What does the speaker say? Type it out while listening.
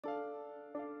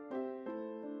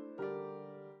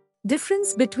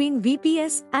Difference between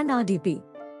VPS and RDP.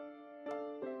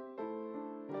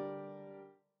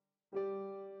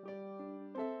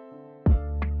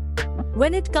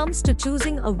 When it comes to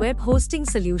choosing a web hosting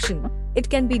solution, it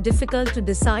can be difficult to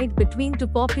decide between two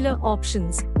popular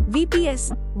options: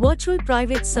 VPS, Virtual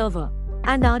Private Server,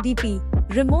 and RDP,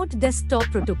 Remote Desktop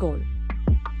Protocol.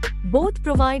 Both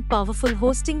provide powerful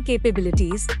hosting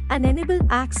capabilities and enable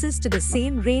access to the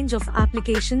same range of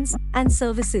applications and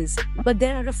services, but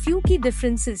there are a few key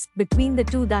differences between the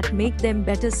two that make them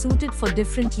better suited for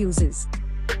different uses.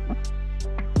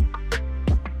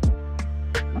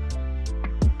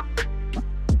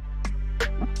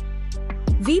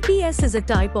 VPS is a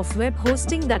type of web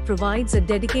hosting that provides a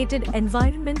dedicated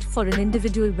environment for an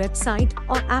individual website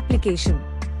or application.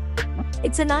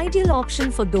 It's an ideal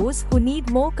option for those who need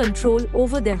more control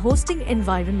over their hosting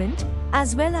environment,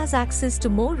 as well as access to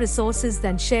more resources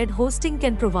than shared hosting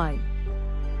can provide.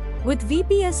 With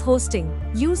VPS hosting,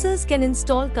 users can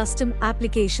install custom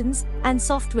applications and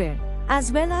software,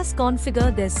 as well as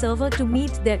configure their server to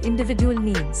meet their individual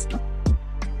needs.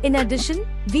 In addition,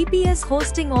 VPS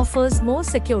hosting offers more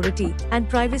security and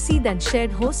privacy than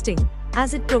shared hosting,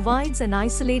 as it provides an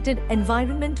isolated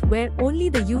environment where only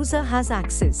the user has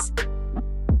access.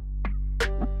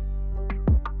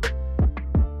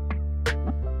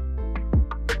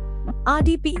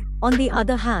 RDP, on the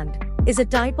other hand, is a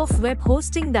type of web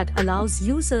hosting that allows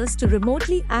users to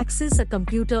remotely access a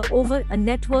computer over a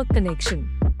network connection.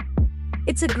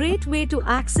 It's a great way to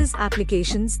access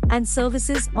applications and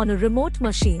services on a remote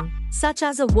machine, such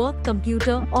as a work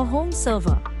computer or home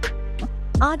server.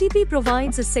 RDP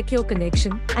provides a secure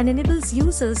connection and enables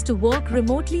users to work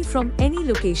remotely from any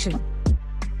location.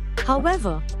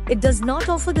 However, it does not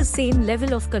offer the same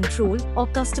level of control or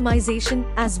customization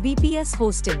as VPS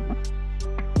hosting.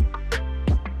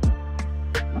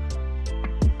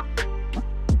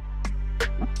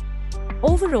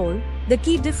 Overall, the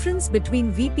key difference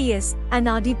between VPS and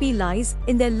RDP lies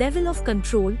in their level of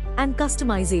control and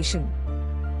customization.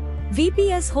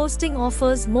 VPS hosting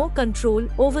offers more control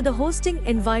over the hosting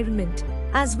environment,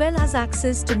 as well as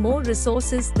access to more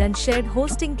resources than shared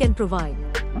hosting can provide.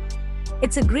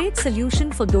 It's a great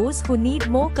solution for those who need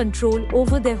more control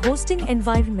over their hosting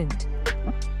environment.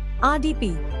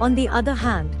 RDP, on the other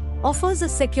hand, offers a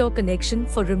secure connection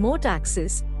for remote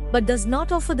access, but does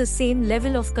not offer the same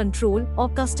level of control or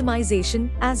customization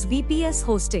as VPS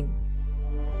hosting.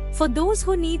 For those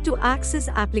who need to access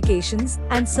applications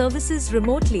and services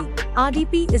remotely,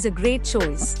 RDP is a great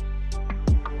choice.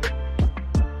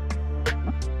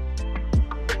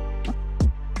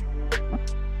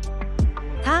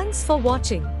 Thanks for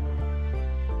watching.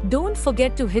 Don't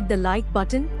forget to hit the like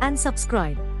button and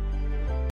subscribe.